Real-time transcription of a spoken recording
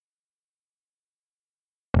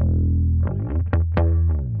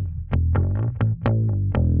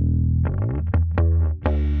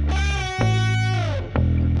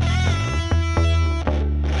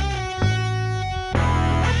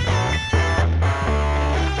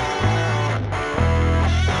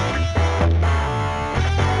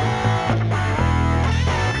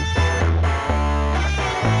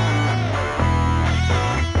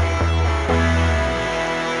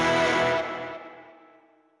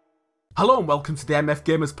Hello and welcome to the MF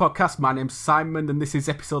Gamers Podcast. My name's Simon and this is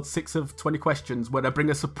episode 6 of 20 Questions, where I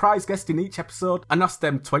bring a surprise guest in each episode and ask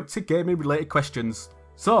them 20 gaming related questions.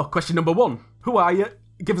 So, question number 1. Who are you?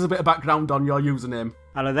 Give us a bit of background on your username.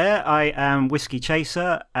 Hello there, I am Whiskey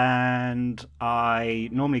Chaser and I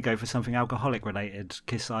normally go for something alcoholic related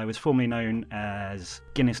because I was formerly known as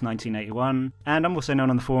Guinness 1981 and I'm also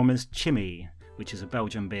known on the forum as Chimmy, which is a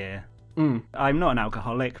Belgian beer. I'm not an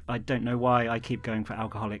alcoholic. I don't know why I keep going for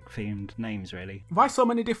alcoholic-themed names, really. Why so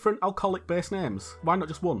many different alcoholic-based names? Why not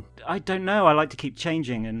just one? I don't know. I like to keep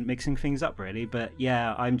changing and mixing things up, really. But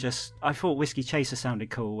yeah, I thought Whiskey Chaser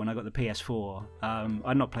sounded cool when I got the PS4.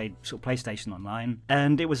 I'd not played sort of PlayStation Online,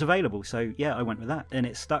 and it was available. So yeah, I went with that, and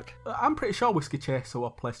it stuck. I'm pretty sure Whiskey Chaser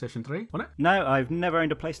was PlayStation 3, wasn't it? No, I've never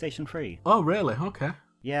owned a PlayStation 3. Oh, really? Okay.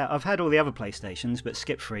 Yeah, I've had all the other PlayStations, but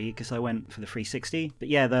skipped 3 because I went for the 360. But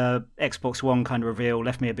yeah, the Xbox One kind of reveal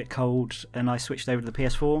left me a bit cold, and I switched over to the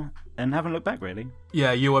PS4 and haven't looked back, really.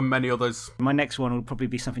 Yeah, you and many others. My next one will probably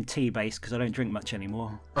be something tea-based because I don't drink much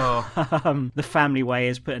anymore. Oh. The family way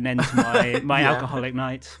has put an end to my alcoholic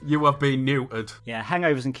nights. You have been neutered. Yeah,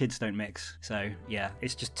 hangovers and kids don't mix. So yeah,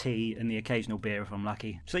 it's just tea and the occasional beer if I'm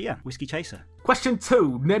lucky. So yeah, Whiskey Chaser. Question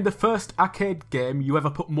 2. Name the first arcade game you ever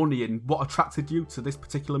put money in. What attracted you to this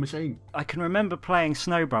particular machine? I can remember playing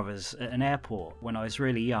Snow Brothers at an airport when I was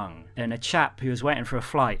really young, and a chap who was waiting for a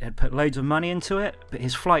flight had put loads of money into it, but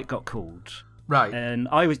his flight got called. Right. And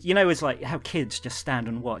I was, it's like how kids just stand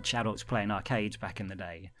and watch adults playing arcades back in the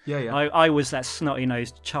day. Yeah. I was that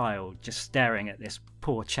snotty-nosed child just staring at this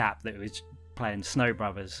poor chap that was playing Snow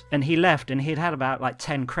Brothers, and he left and he'd had about like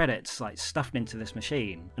 10 credits like stuffed into this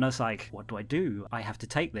machine, and I was like, what do? I have to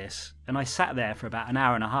take this. And I sat there for about an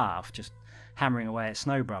hour and a half just hammering away at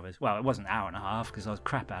Snow Brothers. Well, it wasn't an hour and a half because I was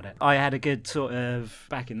crap at it. I had a good sort of,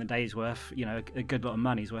 back in the day's worth, a good lot of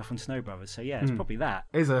money's worth on Snow Brothers. So yeah, it's probably that.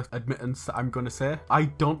 Here's a admittance that I'm going to say. I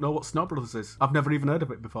don't know what Snow Brothers is. I've never even heard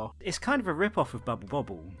of it before. It's kind of a rip-off of Bubble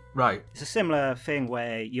Bobble. Right. It's a similar thing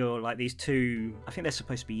where you're like these two, I think they're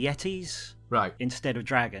supposed to be Yetis. Right. Instead of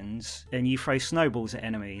dragons, and you throw snowballs at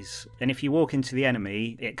enemies. And if you walk into the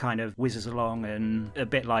enemy, it kind of whizzes along, and a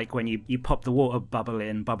bit like when you pop the water bubble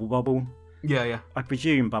in Bubble Bobble. Yeah. I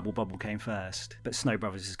presume Bubble Bobble came first, but Snow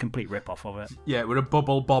Brothers is a complete rip-off of it. Yeah, we're a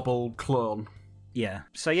Bubble Bobble clone. Yeah.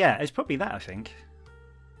 So yeah, it's probably that, I think.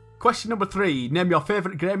 Question number 3. Name your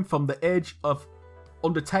favourite game from the age of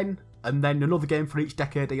under 10, and then another game for each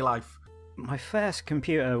decade of your life. My first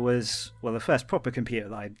computer was, the first proper computer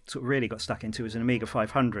that I sort of really got stuck into was an Amiga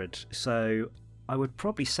 500. So I would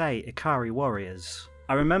probably say Ikari Warriors.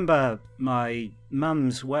 I remember my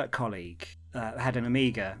mum's work colleague had an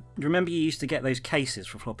Amiga. Remember you used to get those cases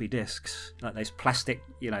for floppy disks, like those plastic,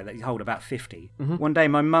 that you hold about 50. Mm-hmm. One day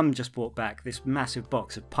my mum just brought back this massive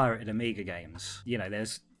box of pirated Amiga games.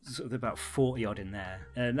 There's sort of about 40 odd in there,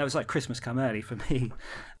 and that was like Christmas come early for me.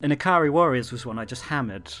 And Ikari Warriors was one I just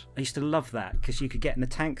hammered. I used to love that because you could get in the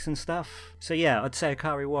tanks and stuff. So yeah, I'd say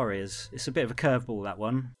Ikari Warriors. It's a bit of a curveball, that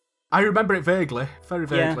one. I remember it vaguely, very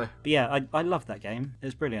vaguely. Yeah, I loved that game. It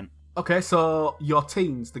was brilliant. Okay, so your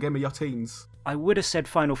teens, the game of your teens. I would have said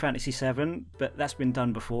Final Fantasy VII, but that's been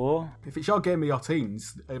done before. If it's your game of your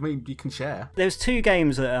teens, I mean, you can share. There's 2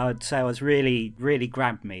 games that I'd say was really, really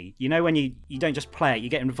grabbed me. When you don't just play it, you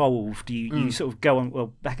get involved. You sort of go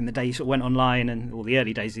on, back in the day, you sort of went online and all the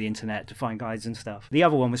early days of the internet to find guides and stuff. The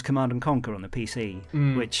other one was Command & Conquer on the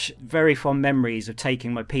PC, which very fond memories of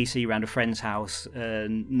taking my PC around a friend's house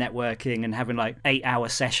and networking and having like 8-hour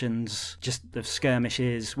sessions just of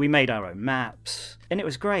skirmishes. We made our own maps. And it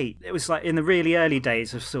was great. It was like in the really early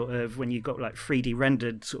days of sort of when you got like 3D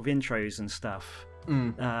rendered sort of intros and stuff.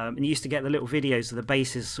 And you used to get the little videos of the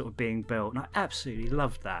bases sort of being built, and I absolutely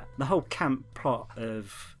loved that. The whole camp plot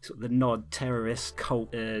of sort of the Nod terrorist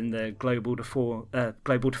cult and the Global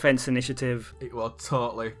Defense Initiative. It was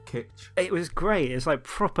totally kitsch. It was great. It's like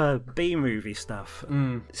proper B-movie stuff.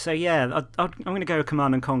 So yeah, I'm going to go with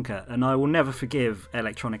Command & Conquer, and I will never forgive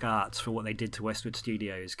Electronic Arts for what they did to Westwood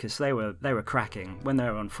Studios, because they were cracking when they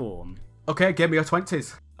were on form. Okay, give me your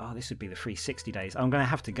 20s. Oh, this would be the 360 days. I'm going to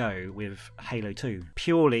have to go with Halo 2.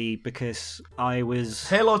 Purely because I was...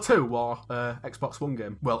 Halo 2 or Xbox One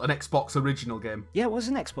game? Well, an Xbox original game. Yeah, it was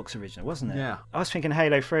an Xbox original, wasn't it? Yeah. I was thinking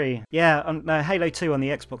Halo 3. Yeah, no, Halo 2 on the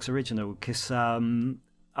Xbox original, because...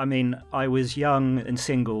 I was young and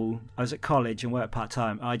single. I was at college and worked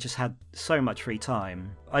part-time. I just had so much free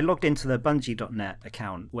time. I logged into the Bungie.net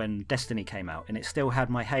account when Destiny came out, and it still had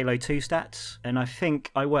my Halo 2 stats. And I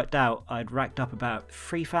think I worked out I'd racked up about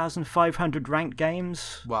 3,500 ranked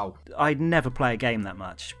games. Wow. I'd never play a game that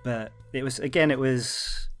much, but it was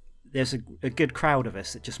there's a good crowd of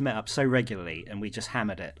us that just met up so regularly and we just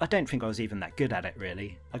hammered it. I don't think I was even that good at it,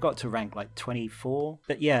 really. I got to rank like 24.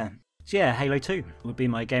 But yeah. So yeah, Halo 2 would be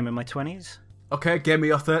my game in my 20s. Okay, game of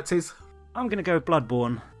your 30s. I'm going to go with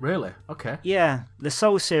Bloodborne. Really? Okay. Yeah, the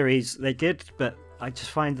Souls series, they're good, but I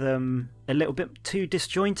just find them a little bit too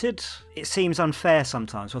disjointed. It seems unfair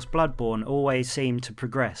sometimes, whilst Bloodborne always seemed to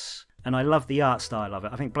progress. And I love the art style of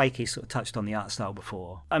it. I think Blakey sort of touched on the art style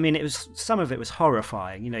before. I mean, some of it was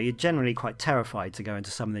horrifying. You know, you're generally quite terrified to go into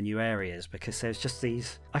some of the new areas because there's just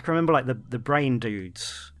these... I can remember like the brain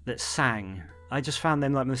dudes that sang. I just found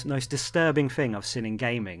them like the most disturbing thing I've seen in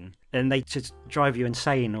gaming. And they just drive you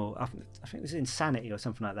insane, or I think it was insanity or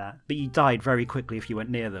something like that. But you died very quickly if you went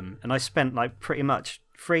near them. And I spent like pretty much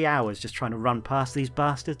 3 hours just trying to run past these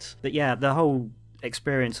bastards. But yeah, the whole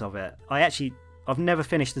experience of it. I've never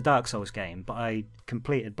finished the Dark Souls game, but I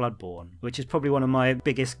completed Bloodborne, which is probably one of my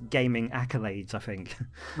biggest gaming accolades, I think.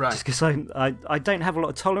 Right. Just because I don't have a lot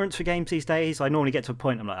of tolerance for games these days. I normally get to a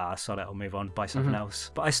point I'm like, sod it, I'll move on, buy something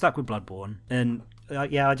else. But I stuck with Bloodborne, and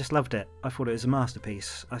I just loved it. I thought it was a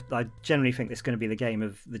masterpiece. I generally think it's going to be the game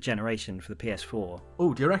of the generation for the PS4.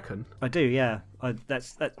 Oh, do you reckon? I do, yeah.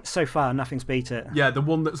 That's so far, nothing's beat it. Yeah, the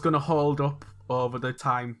one that's going to hold up over the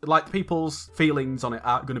time. Like, people's feelings on it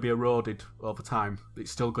aren't going to be eroded over time. It's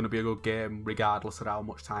still going to be a good game regardless of how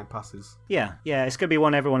much time passes. Yeah, it's going to be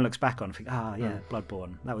one everyone looks back on and think,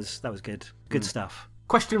 Bloodborne. That was good. Good stuff.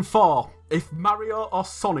 Question 4. If Mario or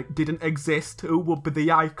Sonic didn't exist, who would be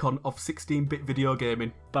the icon of 16-bit video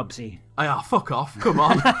gaming? Bubsy. Fuck off. Come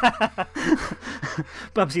on.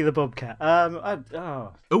 Bubsy the Bobcat.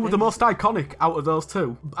 Who were the most iconic out of those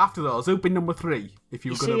two? After those, who'd be number 3 if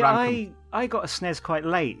you were going to rank them? I got a SNES quite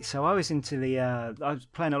late, so I was into I was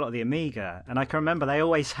playing a lot of the Amiga, and I can remember they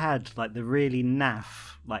always had like the really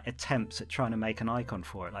naff like attempts at trying to make an icon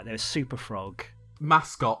for it. Like there was Super Frog.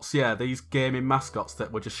 Mascots, yeah, these gaming mascots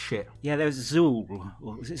that were just shit. Yeah, there was Zool.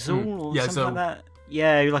 Or was it Zool or something Zool. like that?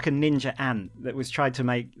 Yeah, like a ninja ant that was tried to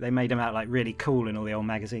make... They made him out like really cool in all the old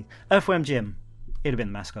magazines. Earthworm Jim. He'd have been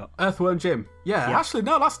the mascot. Earthworm Jim. Yeah, actually,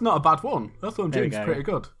 no, that's not a bad one. Earthworm Jim's pretty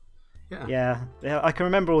good. Yeah, I can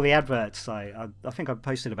remember all the adverts. I think I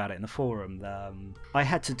posted about it in the forum. I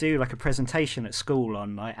had to do like a presentation at school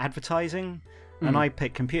on like advertising, and I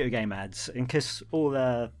picked computer game ads. And because all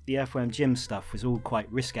the Earthworm Jim stuff was all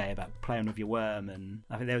quite risque about playing with your worm, and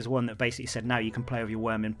I think there was one that basically said now you can play with your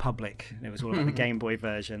worm in public. And it was all like the Game Boy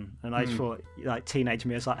version, and I thought like teenage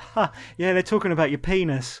me was like, yeah, they're talking about your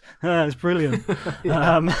penis. It's brilliant.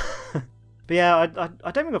 But yeah,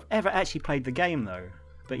 I don't think I've ever actually played the game though.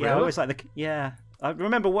 But yeah, really? I always like I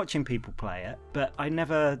remember watching people play it, but I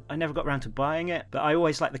never got around to buying it. But I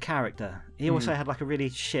always liked the character. He also had like a really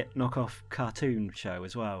shit knockoff cartoon show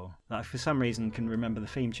as well. That I for some reason can remember the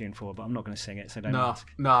theme tune for, but I'm not going to sing it, so don't ask.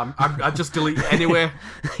 No, I just delete it anyway.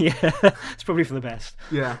 Yeah, it's probably for the best.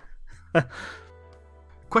 Yeah.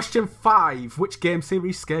 Question 5. Which game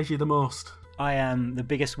series scares you the most? I am the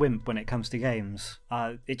biggest wimp when it comes to games.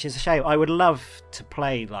 Which is a shame. I would love to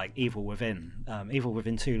play like Evil Within. Evil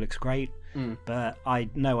Within 2 looks great, but I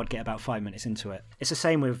know I'd get about 5 minutes into it. It's the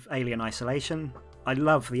same with Alien Isolation. I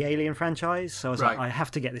love the Alien franchise, so I was like, I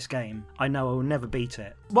have to get this game. I know I will never beat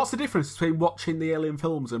it. What's the difference between watching the Alien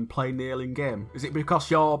films and playing the Alien game? Is it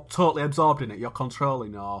because you're totally absorbed in it, you're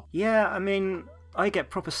controlling, or...? Yeah, I mean, I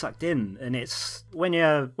get proper sucked in, and it's when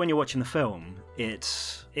you're watching the film,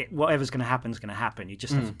 whatever's going to happen is going to happen. You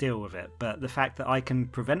just have to deal with it. But the fact that I can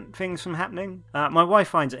prevent things from happening, my wife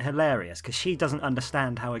finds it hilarious because she doesn't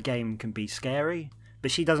understand how a game can be scary,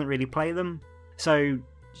 but she doesn't really play them. So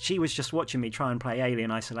she was just watching me try and play Alien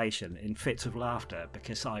Isolation in fits of laughter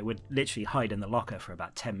because I would literally hide in the locker for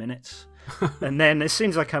about 10 minutes. And then as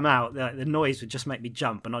soon as I come out, the noise would just make me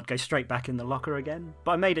jump and I'd go straight back in the locker again.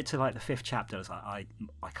 But I made it to like the 5th chapter. I was like,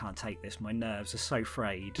 I can't take this. My nerves are so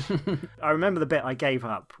frayed. I remember the bit I gave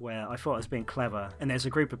up where I thought I was being clever and there's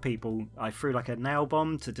a group of people. I threw like a nail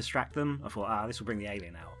bomb to distract them. I thought, this will bring the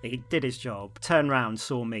alien out. He did his job, turned around,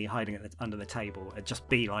 saw me hiding under the table and just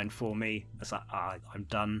beeline for me. I was like, I'm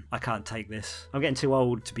done. I can't take this. I'm getting too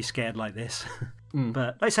old to be scared like this.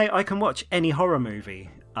 But let's say I can watch any horror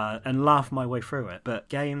movie and laugh my way through it. But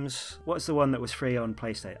games, what's the one that was free on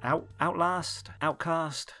PlayStation? Outlast?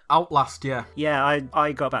 Outcast? Outlast, yeah. Yeah,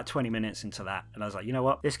 I got about 20 minutes into that, and I was like, you know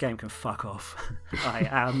what? This game can fuck off.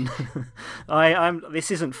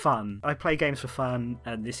 This isn't fun. I play games for fun,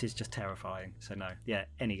 and this is just terrifying. So no, yeah,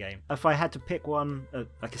 any game. If I had to pick one,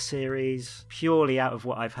 like a series, purely out of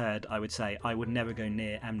what I've heard, I would say I would never go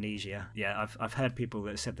near Amnesia. Yeah, I've heard people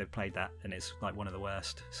that said they've played that, and it's like one of the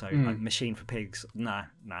worst. So like Machine for Pigs, nah.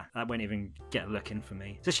 nah, that won't even get a look in for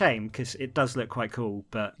me. It's a shame, because it does look quite cool,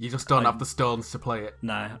 but... You just don't have the stones to play it.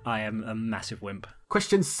 No, I am a massive wimp.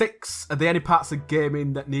 Question 6. Are there any parts of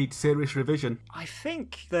gaming that need serious revision? I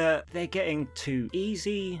think that they're getting too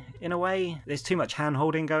easy in a way. There's too much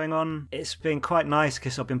hand-holding going on. It's been quite nice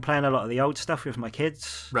because I've been playing a lot of the old stuff with my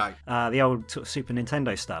kids. Right. The old sort of Super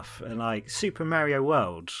Nintendo stuff. And like Super Mario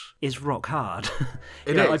World is rock hard.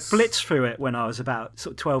 It is. I blitzed through it when I was about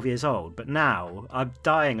sort of 12 years old, but now I'm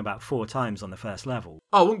dying about 4 times on the first level.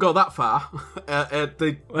 Oh, I wouldn't go that far.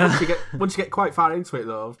 Once you get quite far into it,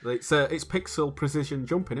 though, it's pixel precision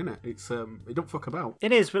jumping, isn't it? It don't fuck about.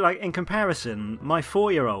 It is, but like in comparison, my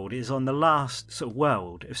 4-year-old is on the last sort of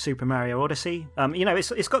world of Super Mario Odyssey.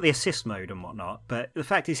 It's got the assist mode and whatnot, but the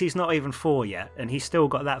fact is he's not even 4 yet, and he's still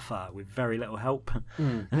got that far with very little help.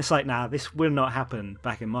 And it's like, nah, this will not happen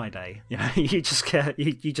back in my day. You just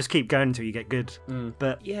keep going until you get good.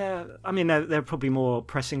 But yeah, I mean, there are probably more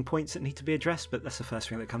pressing points that need to be addressed, but that's the first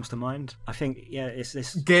thing that comes to mind. I think, yeah, it's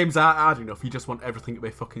this. Games aren't hard enough. You just want everything to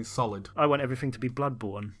be fucking solid. I want everything to be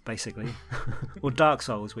Bloodborne, basically. Or Dark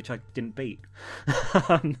Souls, which I didn't beat.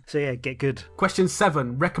 So yeah, get good. Question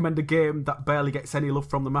 7. Recommend a game that barely gets any love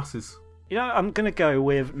from the masses. I'm going to go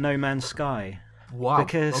with No Man's Sky. Wow,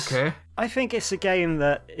 because okay. I think it's a game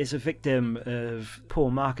that is a victim of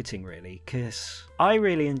poor marketing, really, because I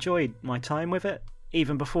really enjoyed my time with it,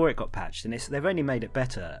 even before it got patched, and they've only made it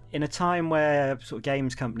better. In a time where sort of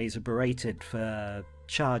games companies are berated for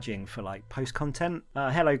charging for like post content,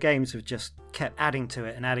 Hello Games have just kept adding to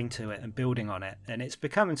it and building on it, and it's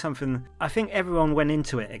becoming something. I think everyone went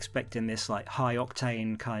into it expecting this like high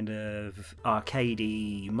octane kind of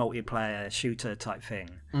arcadey multiplayer shooter type thing,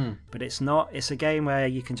 but it's not. It's a game where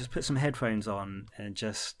you can just put some headphones on and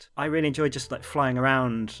I really enjoy just like flying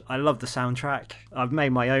around. I love the soundtrack. I've made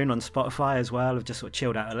my own on Spotify as well, of just sort of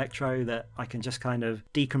chilled out electro that I can just kind of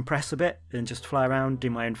decompress a bit and just fly around, do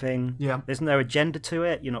my own thing. Yeah, there's no agenda to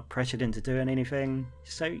it. You're not pressured into doing anything.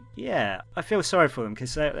 So yeah, I feel sorry for them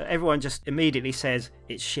because everyone just immediately says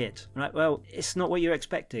it's shit. I'm like, well, it's not what you're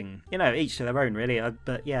expecting. Each to their own, really.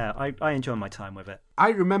 But yeah, I enjoy my time with it. I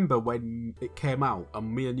remember when it came out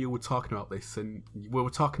and me and you were talking about this, and we were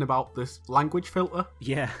talking about this language filter.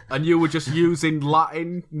 Yeah. And you were just using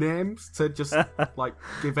Latin names to just like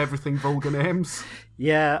give everything vulgar names.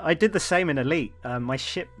 Yeah, I did the same in Elite. My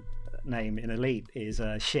ship name in Elite is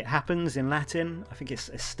shit happens in Latin. I think it's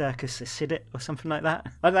Stercus Acidit or something like that.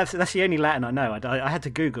 That's the only Latin I know. I had to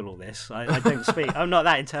Google all this. I don't speak. I'm not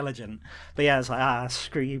that intelligent. But yeah, it's like,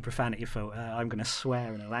 screw you, profanity filter. I'm going to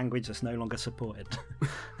swear in a language that's no longer supported.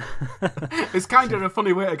 It's kind of a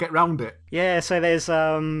funny way to get around it. Yeah, so there's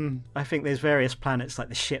I think there's various planets, like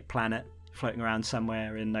the shit planet, floating around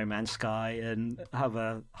somewhere in No Man's Sky, and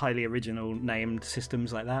other highly original named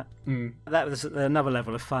systems like that. That was another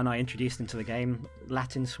level of fun I introduced into the game,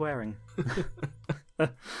 Latin swearing.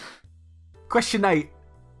 Question 8.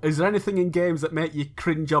 Is there anything in games that make you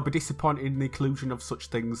cringe or be disappointed in the inclusion of such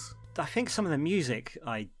things? I think some of the music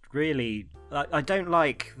I don't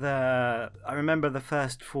like I remember the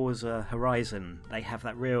first Forza Horizon, they have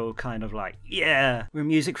that real kind of like, yeah, we're a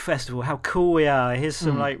music festival, how cool we are, here's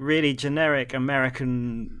some like really generic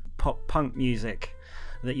American pop punk music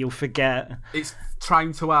that you'll forget. It's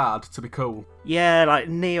trying too hard to be cool. Yeah, like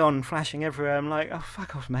neon flashing everywhere. I'm like, oh,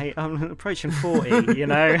 fuck off, mate. I'm approaching 40, you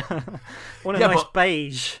know? Want a nice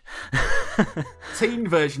beige. Teen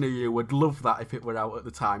version of you would love that if it were out at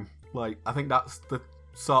the time. Like, I think that's the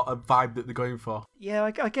sort of vibe that they're going for. Yeah,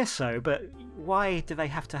 I guess so, but why do they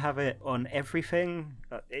have to have it on everything?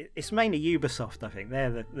 It's mainly Ubisoft, I think.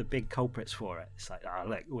 They're the big culprits for it. It's like,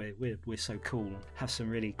 look, we're so cool. Have some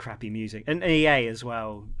really crappy music. And EA as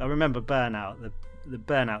well. I remember Burnout, the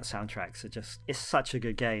Burnout soundtracks are just, it's such a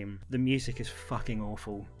good game. The music is fucking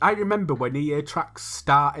awful. I remember when EA Tracks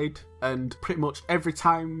started, and pretty much every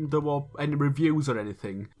time there were any reviews or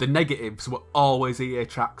anything, the negatives were always EA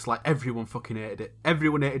Tracks. Like, everyone fucking hated it.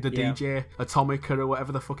 Everyone hated the DJ, Atomica or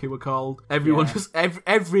whatever the fuck it were called. Everyone just,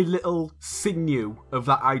 every little sinew of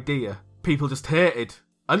that idea, people just hated.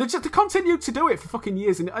 And they continued to do it for fucking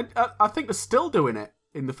years, and I think they're still doing it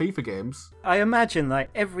in the FIFA games. I imagine like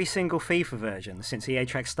every single FIFA version since EA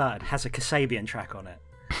Tracks started has a Kasabian track on it.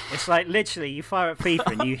 It's like literally you fire at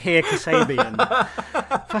FIFA and you hear Kasabian.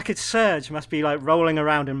 Fucking Surge must be like rolling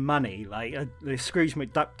around in money, like the Scrooge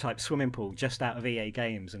McDuck type swimming pool just out of EA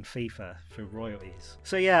games and FIFA for royalties.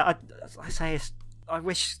 So yeah, I say I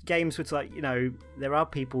wish games would, like, you know, there are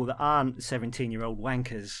people that aren't 17-year-old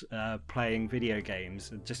wankers playing video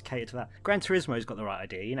games and just cater to that. Gran Turismo's got the right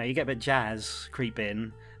idea. You know, you get a bit of jazz creep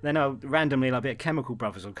in, then randomly like a bit of Chemical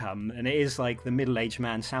Brothers will come, and it is like the middle-aged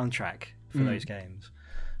man soundtrack for those games.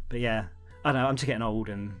 But yeah, I don't know, I'm just getting old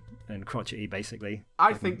and crotchety, basically.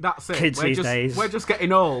 I think that's it. Kids these days. We're just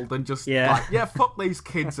getting old and just Yeah. fuck these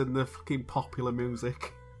kids and the fucking popular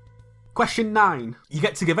music. Question 9. You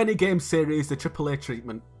get to give any game series the AAA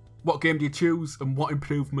treatment. What game do you choose, and what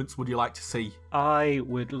improvements would you like to see? I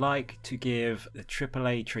would like to give the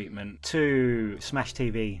AAA treatment to Smash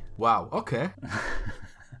TV. Wow, okay.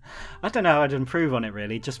 I don't know how I'd improve on it,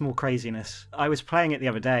 really, just more craziness. I was playing it the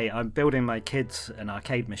other day. I'm building my kids an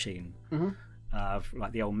arcade machine. Mm-hmm.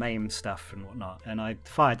 Like the old MAME stuff and whatnot, and I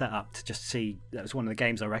fired that up to just see that was one of the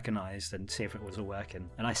games I recognised and see if it was all working.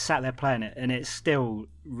 And I sat there playing it, and it's still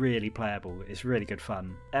really playable. It's really good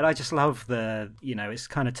fun, and I just love it's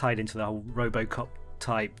kind of tied into the whole RoboCop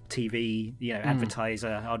type TV,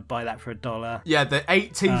 advertiser. I'd buy that for $1. Yeah, the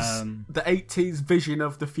 80s vision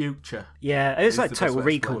of the future. Yeah, it was like Total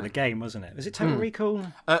Recall, the game, wasn't it? Was it Total Recall?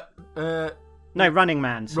 No, Running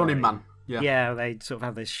Man. Sorry. Running Man. Yeah, they sort of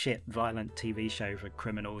have this shit violent TV show for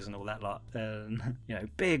criminals and all that lot.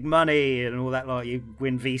 Big money and all that lot. You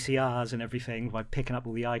win VCRs and everything by picking up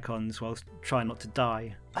all the icons whilst trying not to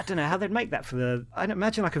die. I don't know how they'd make that I'd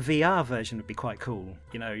imagine like a VR version would be quite cool.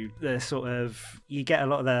 The sort of, you get a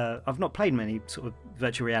lot of I've not played many sort of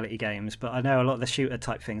virtual reality games, but I know a lot of the shooter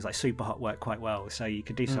type things like Superhot work quite well, so you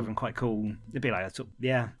could do something quite cool. It'd be like a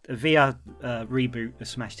VR reboot of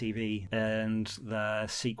Smash TV and the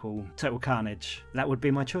sequel, Total Carnage. That would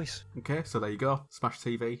be my choice. Okay, so there you go. Smash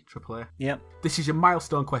TV, AAA. Yep. This is your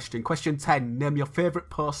milestone question. Question 10. Name your favourite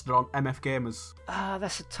poster on MF Gamers.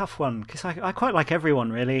 That's a tough one, because I quite like everyone,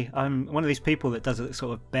 really. I'm one of these people that doesn't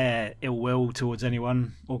sort of bear ill will towards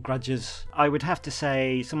anyone or grudges. I would have to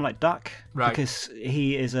say someone like Duck, right, because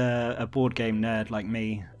he is a board game nerd like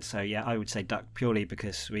me. So yeah, I would say Duck purely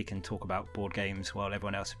because we can talk about board games while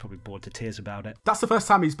everyone else is probably bored to tears about it. That's the first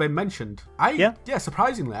time he's been mentioned.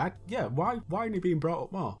 Surprisingly. Why isn't he being brought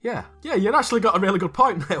up more? Yeah, you've actually got a really good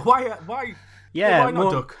point there. Why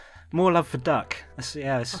not Duck? More love for Duck.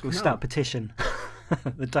 We'll start a petition.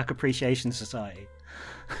 The Duck Appreciation Society.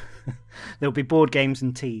 There'll be board games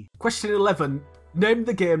and tea. Question 11. Name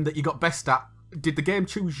the game that you got best at. Did the game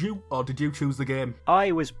choose you, or did you choose the game?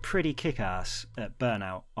 I was pretty kick-ass at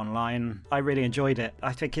Burnout Online. I really enjoyed it.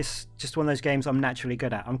 I think it's just one of those games I'm naturally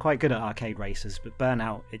good at. I'm quite good at arcade races, but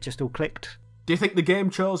Burnout, it just all clicked. Do you think the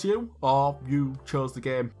game chose you, or you chose the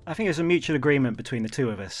game? I think it was a mutual agreement between the two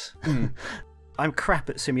of us. I'm crap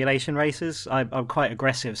at simulation races. I'm quite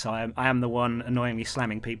aggressive, so I am the one annoyingly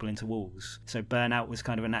slamming people into walls. So Burnout was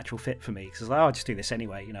kind of a natural fit for me, because I was like, I'll just do this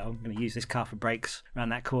anyway. I'm going to use this car for brakes around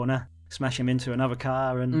that corner, smash him into another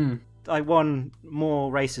car, and I won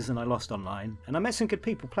more races than I lost online. And I met some good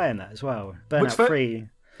people playing that as well. Burnout 3...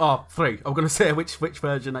 Oh, 3. I'm going to say, which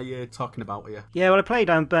version are you talking about here? Yeah, well, I played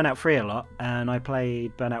Burnout 3 a lot, and I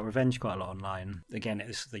played Burnout Revenge quite a lot online. Again,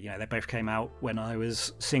 it's they both came out when I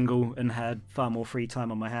was single and had far more free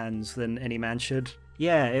time on my hands than any man should.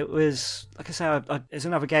 Yeah, it was, like I say, it's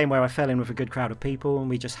another game where I fell in with a good crowd of people and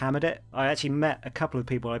we just hammered it. I actually met a couple of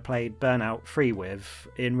people I played Burnout 3 with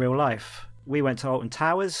in real life. We went to Alton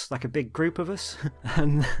Towers, like a big group of us,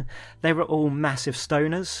 and they were all massive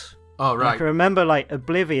stoners. Oh, right. I can remember,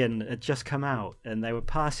 Oblivion had just come out, and they were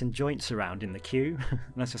passing joints around in the queue. And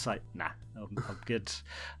I was just like, nah, I'm good.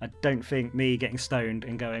 I don't think me getting stoned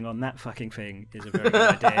and going on that fucking thing is a very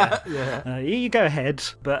good idea. Yeah. You go ahead,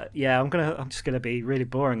 but yeah, I'm just gonna be really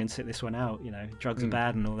boring and sit this one out. Drugs are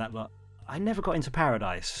bad and all that lot. I never got into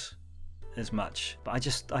Paradise as much, but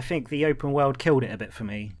I think the open world killed it a bit for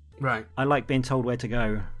me. Right. I like being told where to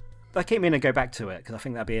go. I keep meaning to go back to it, because I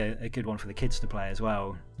think that'd be a good one for the kids to play as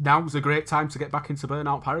well. Now's a great time to get back into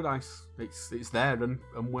Burnout Paradise. It's there and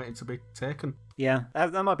waiting to be taken. Yeah,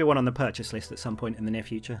 that might be one on the purchase list at some point in the near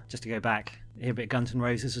future, just to go back, hear a bit of Guns N'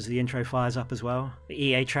 Roses as the intro fires up as well. The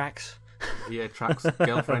EA tracks. EA tracks,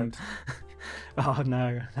 Girlfriend. Oh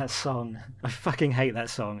no, that song. I fucking hate that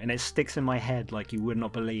song, and it sticks in my head like you would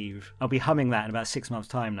not believe. I'll be humming that in about 6 months'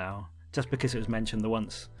 time now, just because it was mentioned the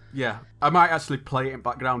once. Yeah, I might actually play it in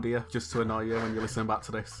background here just to annoy you when you're listening back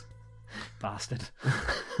to this. Bastard.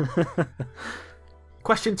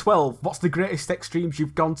 Question 12. What's the greatest extremes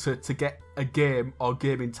you've gone to get a game or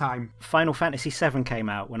gaming time? Final Fantasy VII came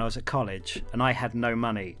out when I was at college, and I had no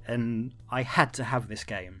money, and I had to have this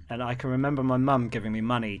game. And I can remember my mum giving me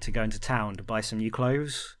money to go into town to buy some new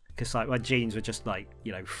clothes, because my jeans were just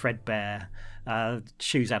threadbare.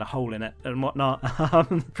 Shoes had a hole in it and whatnot. I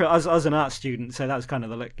was an art student, so that was kind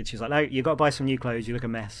of the look. And she's like, no, you've got to buy some new clothes, you look a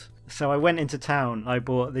mess. So I went into town. I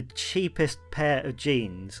bought the cheapest pair of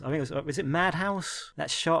jeans. I think was it Madhouse? That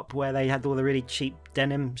shop where they had all the really cheap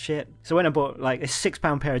denim shit. So I went and bought like a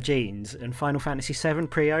 £6 pair of jeans and Final Fantasy VII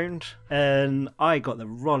pre-owned, and I got the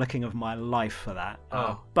rollicking of my life for that.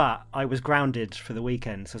 But I was grounded for the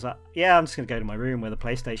weekend, so I was like, yeah, I'm just gonna go to my room where the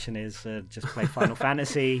PlayStation is, just play Final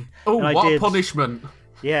Fantasy. Oh, what a punishment!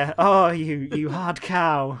 Yeah. Oh, you hard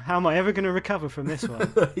cow. How am I ever going to recover from this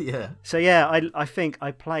one? Yeah. So yeah, I think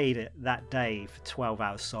I played it that day for 12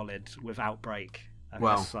 hours solid without break. And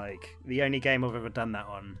Wow. That's like the only game I've ever done that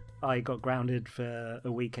on. I got grounded for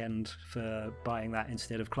a weekend for buying that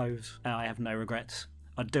instead of clothes. And I have no regrets.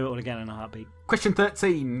 I'd do it all again in a heartbeat. Question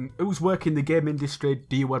 13. Whose work in the game industry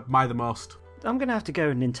do you admire the most? I'm going to have to go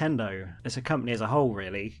with Nintendo as a company as a whole,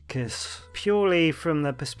 really, because purely from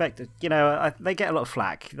the perspective, they get a lot of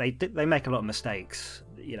flack. They make a lot of mistakes.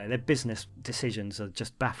 Their business decisions are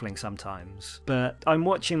just baffling sometimes. But I'm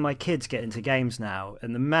watching my kids get into games now,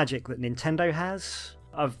 and the magic that Nintendo has.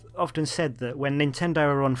 I've often said that when Nintendo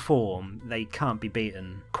are on form, they can't be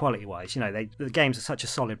beaten quality-wise. The games are such a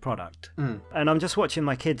solid product. And I'm just watching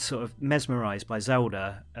my kids sort of mesmerised by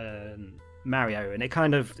Zelda and Mario, and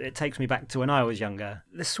it takes me back to when I was younger.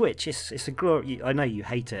 The Switch, it's a glory. I know you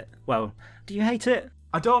hate it. Well, do you hate it?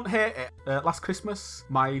 I don't hate it. Last Christmas,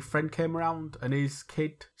 my friend came around and his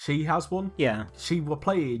kid, she has one. Yeah. She were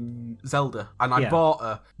playing Zelda, and I bought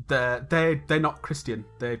her. They're not Christian.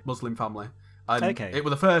 They're Muslim family. And Okay. It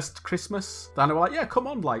was the first Christmas. Then I was like, yeah, come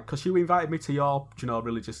on, because you invited me to your,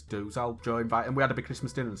 religious dues. I'll join invite. And we had a big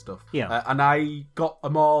Christmas dinner and stuff. Yeah. And I got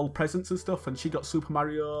them all presents and stuff, and she got Super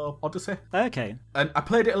Mario Odyssey. Okay. And I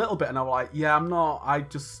played it a little bit, and I was like, yeah,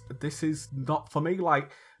 this is not for me.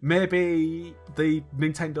 Maybe the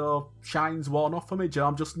Nintendo shine's worn off for me,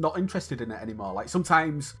 I'm just not interested in it anymore.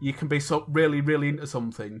 Sometimes you can be so really, really into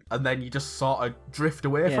something, and then you just sort of drift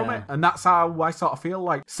away from it. And that's how I sort of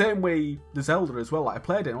feel. Same way the Zelda as well. I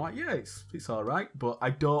played it, and I'm like, yeah, it's all right, but I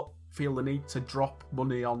don't feel the need to drop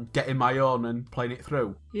money on getting my own and playing it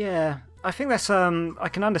through. Yeah. I think that's I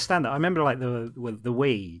can understand that. I remember with the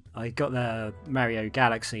Wii, I got the Mario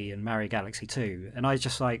Galaxy and Mario Galaxy 2, and I was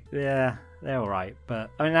just like, yeah, they're all right.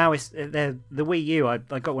 But I mean, now the Wii U. I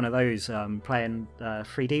got one of those playing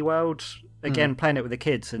 3D World again, playing it with the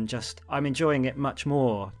kids, and I'm enjoying it much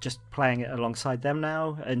more just playing it alongside them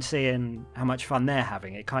now and seeing how much fun they're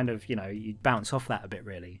having. It kind of you bounce off that a bit,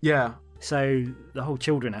 really. Yeah. So the whole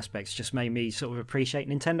children aspects just made me sort of appreciate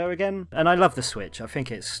Nintendo again. And I love the Switch. I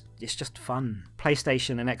think it's just fun.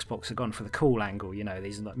 PlayStation and Xbox have gone for the cool angle,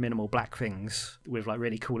 these minimal black things with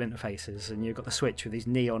really cool interfaces. And you've got the Switch with these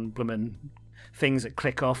neon bloomin' things that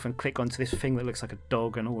click off and click onto this thing that looks like a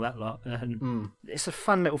dog and all that lot. And it's a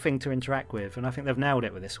fun little thing to interact with. And I think they've nailed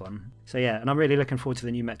it with this one. So yeah, and I'm really looking forward to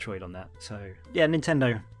the new Metroid on that. So yeah,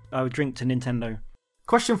 Nintendo. I would drink to Nintendo.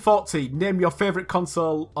 Question 40. Name your favourite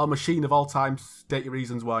console or machine of all time. State your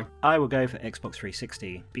reasons why. I will go for Xbox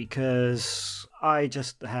 360 because I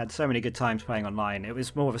just had so many good times playing online. It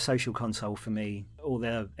was more of a social console for me. All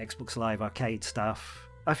the Xbox Live Arcade stuff.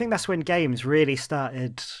 I think that's when games really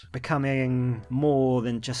started becoming more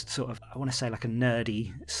than just sort of, I want to say, like a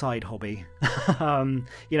nerdy side hobby.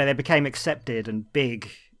 They became accepted and big.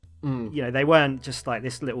 They weren't just like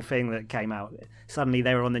this little thing that came out. Suddenly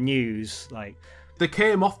they were on the news, They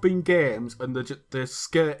came off being games, and they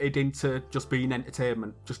skirted into just being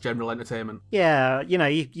entertainment, just general entertainment. Yeah,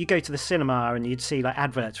 you go to the cinema and you'd see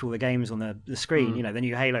adverts for all the games on the screen, the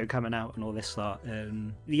new Halo coming out and all this stuff.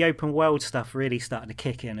 The open world stuff really started to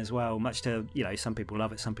kick in as well, much to, some people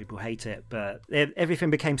love it, some people hate it, but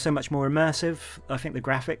everything became so much more immersive. I think the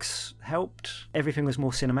graphics helped. Everything was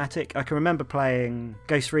more cinematic. I can remember playing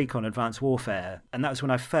Ghost Recon Advanced Warfare, and that was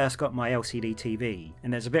when I first got my LCD TV,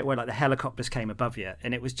 and there's a bit where the helicopters came above you,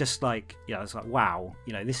 and it was just I was like, wow,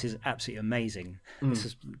 this is absolutely amazing. This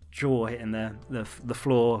is jaw hitting the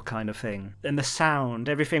floor kind of thing, and the sound,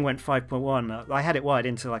 everything went 5.1. I had it wired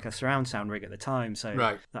into a surround sound rig at the time,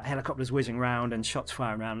 so helicopters whizzing around and shots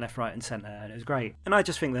firing around left, right and centre, and it was great. And I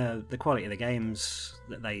just think the quality of the games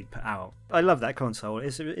that they put out, I love that console.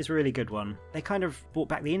 It's a really good one. They kind of brought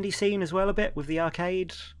back the indie scene as well a bit with the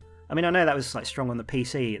arcade. I mean, I know that was strong on the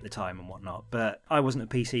PC at the time and whatnot, but I wasn't a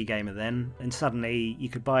PC gamer then, and suddenly you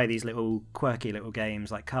could buy these little quirky little games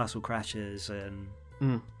like Castle Crashers, and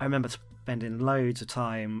I remember spending loads of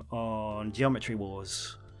time on Geometry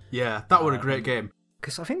Wars. Yeah, that was a great game.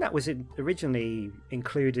 Because I think that was originally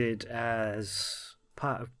included as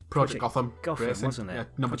part of Project Gotham Racing, wasn't it? Yeah,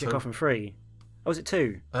 number Project 2. Gotham 3. Oh, was it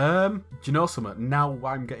 2? Do you know something? Now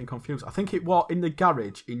I'm getting confused. I think it was in the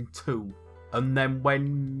garage in 2. And then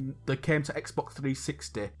when they came to Xbox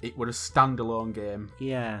 360, it was a standalone game.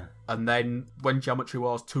 Yeah. And then when Geometry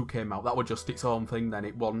Wars 2 came out, that was just its own thing then.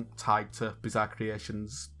 It wasn't tied to Bizarre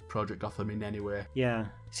Creations' Project Gotham in any way. Yeah.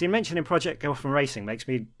 See, mentioning Project Gotham Racing makes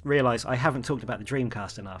me realise I haven't talked about the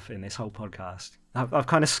Dreamcast enough in this whole podcast. I've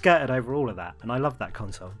kind of skirted over all of that, and I love that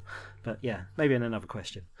console. But yeah, maybe in another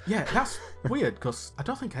question. Yeah, that's weird, because I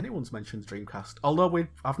don't think anyone's mentioned Dreamcast. Although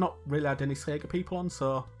I've not really had any Sega people on,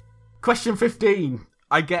 so... Question 15.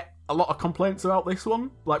 I get a lot of complaints about this one.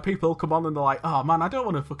 Like, people come on and they're like, oh man, I don't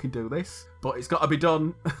want to fucking do this. But it's got to be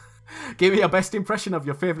done. Give me your best impression of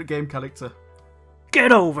your favourite game character.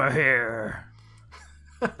 Get over here!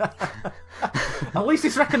 At least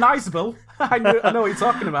it's recognisable. I know what you're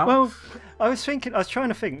talking about. Well, I was trying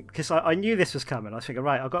to think, because I knew this was coming. I was thinking,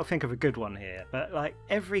 right, I've got to think of a good one here. But, like,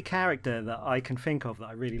 every character that I can think of that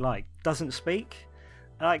I really like doesn't speak.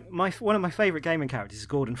 Like, one of my favourite gaming characters is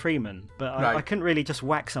Gordon Freeman, but I couldn't really just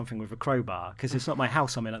whack something with a crowbar, because it's not my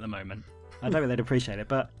house I'm in at the moment. I don't think they'd appreciate it,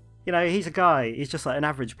 but... You know, he's a guy, he's just like an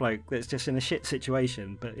average bloke that's just in a shit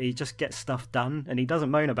situation, but he just gets stuff done, and he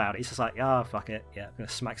doesn't moan about it. He's just like, fuck it, yeah, I'm going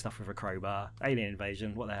to smack stuff with a crowbar. Alien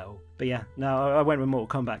invasion, what the hell. But yeah, no, I went with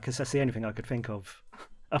Mortal Kombat, because that's the only thing I could think of,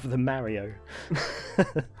 other than Mario.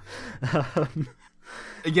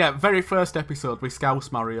 Yeah, very first episode, we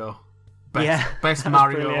scouse Mario. Best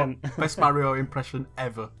Mario impression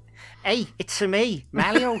ever. Hey, it's me,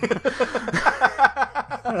 Mario.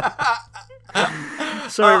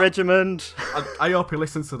 Sorry, Regiment. I hope he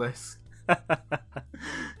listens to this.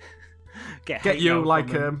 Get you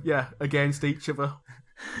like against each other.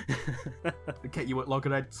 Get you at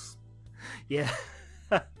loggerheads. Yeah.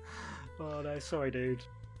 Oh no, sorry, dude.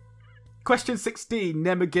 Question 16.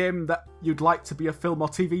 Name a game that you'd like to be a film or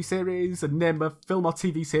TV series, and name a film or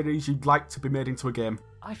TV series you'd like to be made into a game.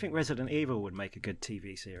 I think Resident Evil would make a good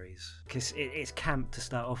TV series, because it's camp to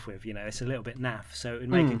start off with, you know, it's a little bit naff, so it would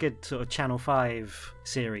make a good sort of Channel 5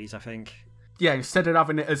 series, I think. Yeah, instead of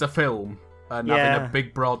having it as a film and having a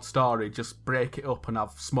big broad story, just break it up and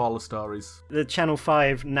have smaller stories. The Channel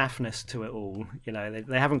 5 naffness to it all, you know,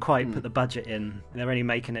 they haven't quite put the budget in, they're only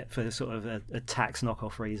making it for sort of a tax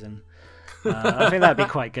knockoff reason. I think that'd be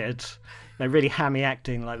quite good. You know, really hammy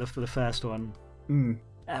acting like for the first one.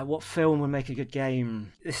 What film would make a good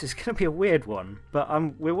game? This is going to be a weird one, but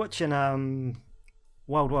we're watching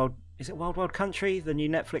Wild Wild Country, the new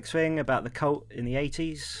Netflix thing about the cult in the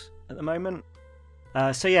 80s at the moment.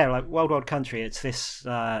 So yeah, like Wild Wild Country, it's this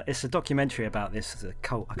it's a documentary about this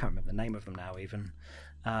cult. I can't remember the name of them now even,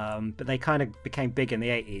 but they kind of became big in the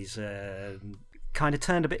 80s, kind of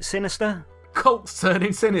turned a bit sinister. Cults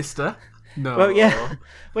turning sinister? No. Well, yeah.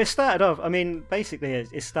 Well, it started off, I mean, basically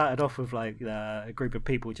it started off with like a group of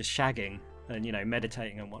people just shagging and, you know,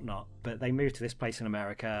 meditating and whatnot. But they moved to this place in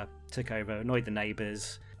America, took over, annoyed the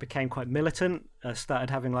neighbours, became quite militant, started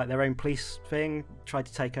having like their own police thing, tried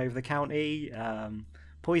to take over the county,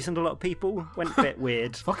 poisoned a lot of people, went a bit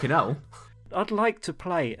weird. Fucking hell. I'd like to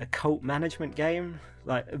play a cult management game,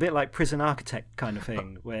 like a bit like Prison Architect kind of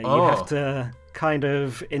thing, where you have to kind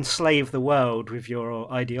of enslave the world with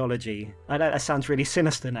your ideology. I know that sounds really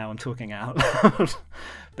sinister now I'm talking out loud.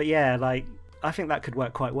 But yeah, like, I think that could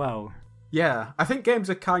work quite well. Yeah, I think games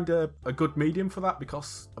are kind of a good medium for that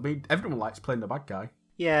because, I mean, everyone likes playing the bad guy.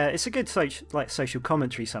 Yeah, it's a good social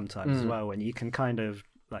commentary sometimes as well, when you can kind of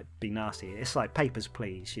like be nasty. It's like Papers,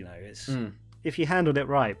 Please, you know. It's if you handled it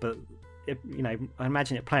right, but you know, I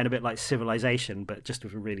imagine it playing a bit like Civilization, but just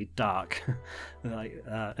with a really dark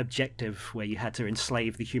objective where you had to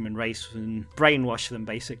enslave the human race and brainwash them,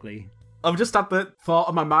 basically. I've just had the thought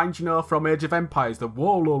on my mind, you know, from Age of Empires, the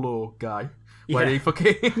Wololo guy, where he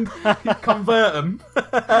fucking convert them.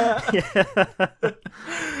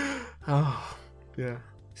 Oh, yeah.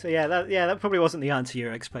 So that probably wasn't the answer you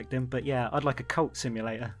were expecting, but yeah, I'd like a cult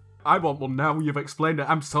simulator. I want one now. You've explained it.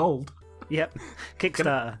 I'm sold. Yep.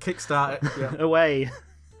 Kickstarter. Kickstart it. Yeah. Away.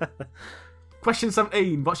 Question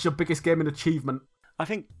 17. What's your biggest gaming achievement? I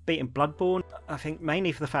think beating Bloodborne. I think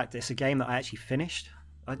mainly for the fact that it's a game that I actually finished.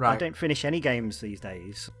 I don't finish any games these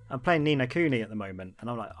days. I'm playing Ni no Kuni at the moment, and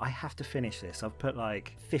I'm like, I have to finish this. I've put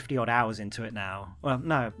like 50 odd hours into it now. Well,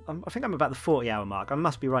 no, I think I'm about the 40-hour mark. I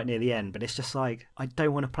must be right near the end, but it's just like, I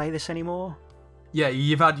don't want to play this anymore. Yeah,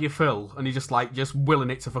 you've had your fill, and you're just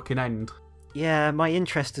willing it to fucking end. Yeah, my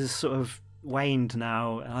interest has sort of waned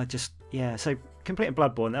now. So completing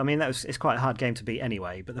Bloodborne, I mean, it's quite a hard game to beat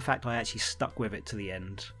anyway, but the fact I actually stuck with it to the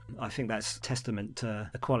end, I think that's testament to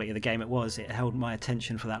the quality of the game it was. It held my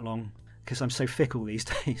attention for that long, because I'm so fickle these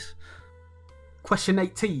days. Question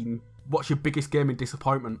 18. What's your biggest gaming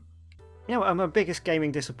disappointment? You know what, my biggest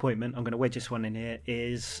gaming disappointment, I'm going to wedge this one in here,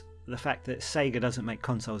 is the fact that Sega doesn't make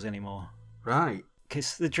consoles anymore. Right.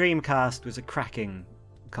 Because the Dreamcast was a cracking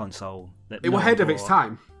console. It was ahead of its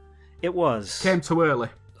time. It was. Came too early.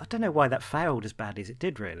 I don't know why that failed as badly as it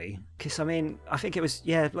did, really. Because, I mean, I think it was,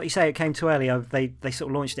 yeah, like you say, it came too early. They sort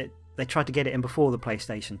of launched it. They tried to get it in before the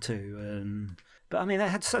PlayStation 2. But, I mean, they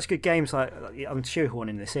had such good games like I'm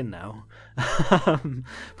shoehorning this in now.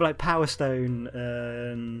 But, like, Power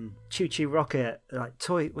Stone, Choo Choo Rocket, like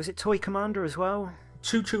was it Toy Commander as well?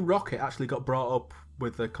 Choo Choo Rocket actually got brought up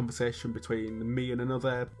with a conversation between me and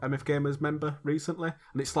another MF Gamers member recently.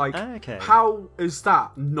 And it's like, How is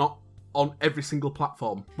that not on every single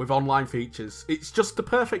platform with online features? It's just the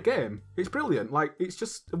perfect game. It's brilliant. Like, it's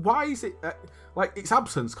just, why is it, like, its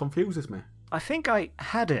absence confuses me. I think I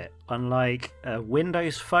had it on, like, a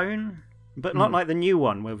Windows phone, but not like the new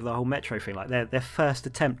one with the whole Metro thing. Like, their first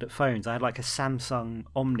attempt at phones, I had, like, a Samsung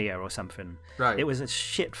Omnia or something. Right. It was a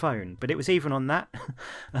shit phone, but it was even on that.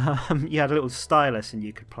 You had a little stylus and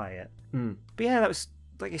you could play it. But yeah, that was,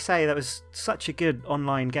 like you say, that was such a good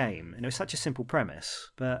online game, and it was such a simple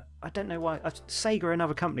premise. But I don't know why. Sega are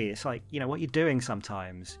another company. It's like, you know, what you're doing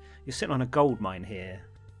sometimes. You're sitting on a gold mine here.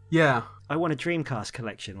 Yeah. I want a Dreamcast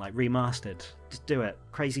collection, like remastered. Just do it.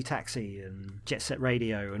 Crazy Taxi and Jet Set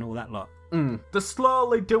Radio and all that lot. They're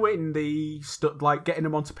slowly doing the stuff, like getting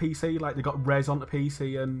them onto PC. Like they got Rez onto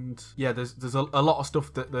PC, and yeah, there's a lot of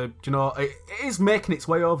stuff that it is making its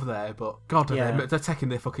way over there. But God, they're taking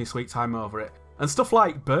their fucking sweet time over it. And stuff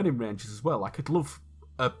like Burning Ranges as well. I could love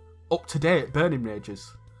up-to-date Burning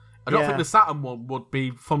Ranges. I don't think the Saturn one would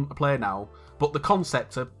be fun to play now, but the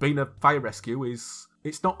concept of being a fire rescue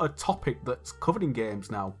it's not a topic that's covered in games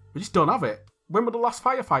now. We just don't have it. When was the last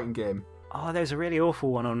firefighting game? Oh, there was a really awful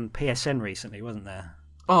one on PSN recently, wasn't there?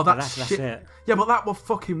 Oh, that's shit. It. Yeah, but that was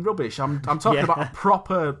fucking rubbish. I'm talking about a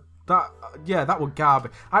proper... That was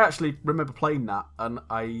garbage. I actually remember playing that, and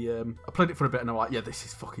I played it for a bit, and I'm like, yeah, this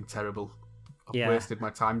is fucking terrible. I've wasted my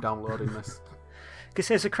time downloading this. Because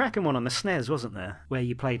there's a cracking one on the SNES, wasn't there? Where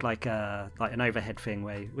you played like an overhead thing.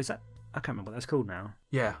 Was that? I can't remember what that's called now.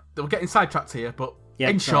 Yeah, we're getting sidetracked here, but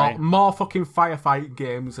in short, more fucking firefighting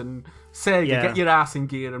games, and Sega, get your ass in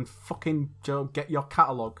gear and fucking get your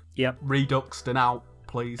catalogue reduxed and out,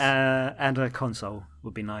 please. And a console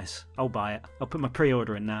would be nice. I'll buy it. I'll put my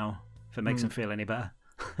pre-order in now if it makes them feel any better.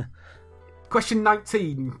 Question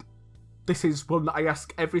 19. This is one that I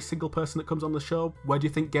ask every single person that comes on the show. Where do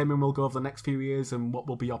you think gaming will go over the next few years, and what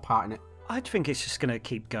will be your part in it? I think it's just going to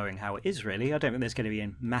keep going how it is, really. I don't think there's going to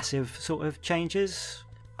be massive sort of changes.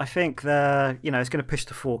 I think it's going to push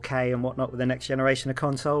to 4K and whatnot with the next generation of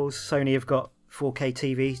consoles. Sony have got 4K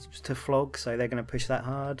TVs to flog, so they're going to push that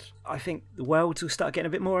hard. I think the worlds will start getting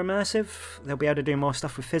a bit more immersive. They'll be able to do more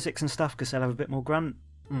stuff with physics and stuff because they'll have a bit more grunt.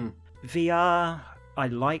 VR, I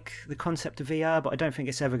like the concept of VR, but I don't think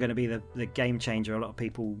it's ever going to be the game changer a lot of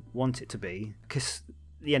people want it to be, because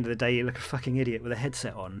at the end of the day, you look a fucking idiot with a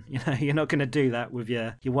headset on. You know, you're not going to do that with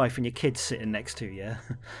your wife and your kids sitting next to you.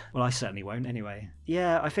 Well, I certainly won't anyway.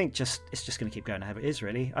 Yeah, I think it's just going to keep going how it is,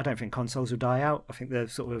 really. I don't think consoles will die out. I think the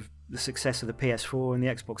success of the PS4 and the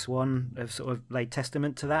Xbox One have sort of laid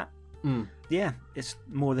testament to that. Yeah, it's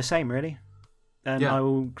more the same, really. And I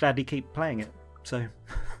will gladly keep playing it. So,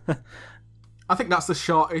 I think that's the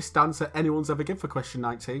shortest answer anyone's ever given for question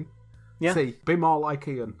 19. Yeah. See, be more like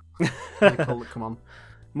Ian. Come on.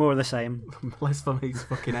 More of the same. Less for me to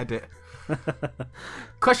fucking edit.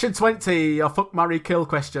 Question 20, your fuck, marry, kill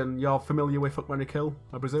question. You're familiar with fuck, marry, kill,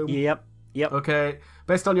 I presume? Yep. Okay.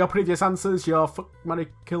 Based on your previous answers, your fuck, marry,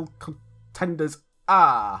 kill contenders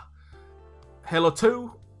are Halo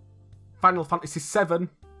 2, Final Fantasy 7,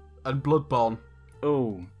 and Bloodborne.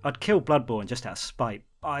 Oh, I'd kill Bloodborne just out of spite.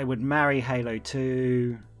 I would marry Halo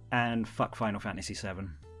 2 and fuck Final Fantasy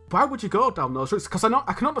 7. Why would you go down those routes? Because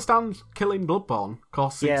I can understand killing Bloodborne.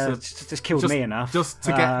 Cause it's just killed me enough. Just to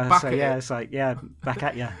get back at it. It's like, back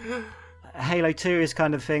at you. Halo 2 is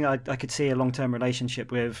kind of thing I could see a long-term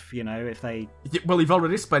relationship with, if they... Well, you've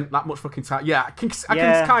already spent that much fucking time. Yeah, I can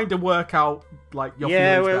kind of work out, like, your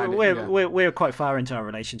feelings. We're quite far into our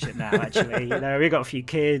relationship now, actually. We've got a few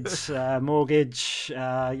kids, mortgage,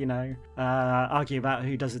 argue about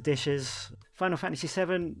who does the dishes. Final Fantasy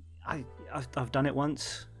 7, I've done it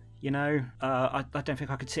once. I don't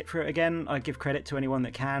think I could sit through it again. I give credit to anyone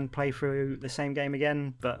that can play through the same game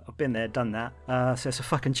again, but I've been there, done that. So it's a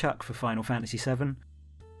fucking chuck for Final Fantasy 7.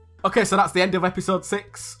 Okay, so that's the end of episode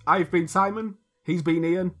 6. I've been Simon. He's been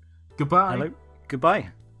Ian. Goodbye. Hello. Goodbye.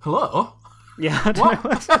 Hello? Yeah, I don't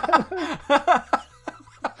know.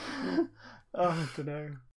 I don't know.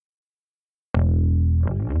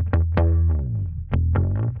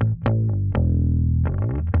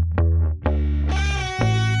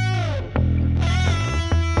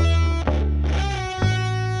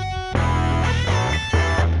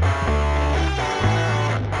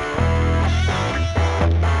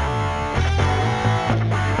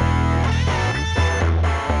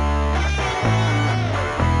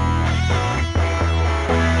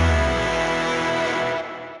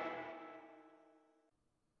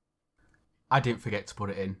 I didn't forget to put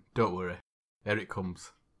it in. Don't worry. Here it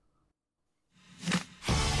comes.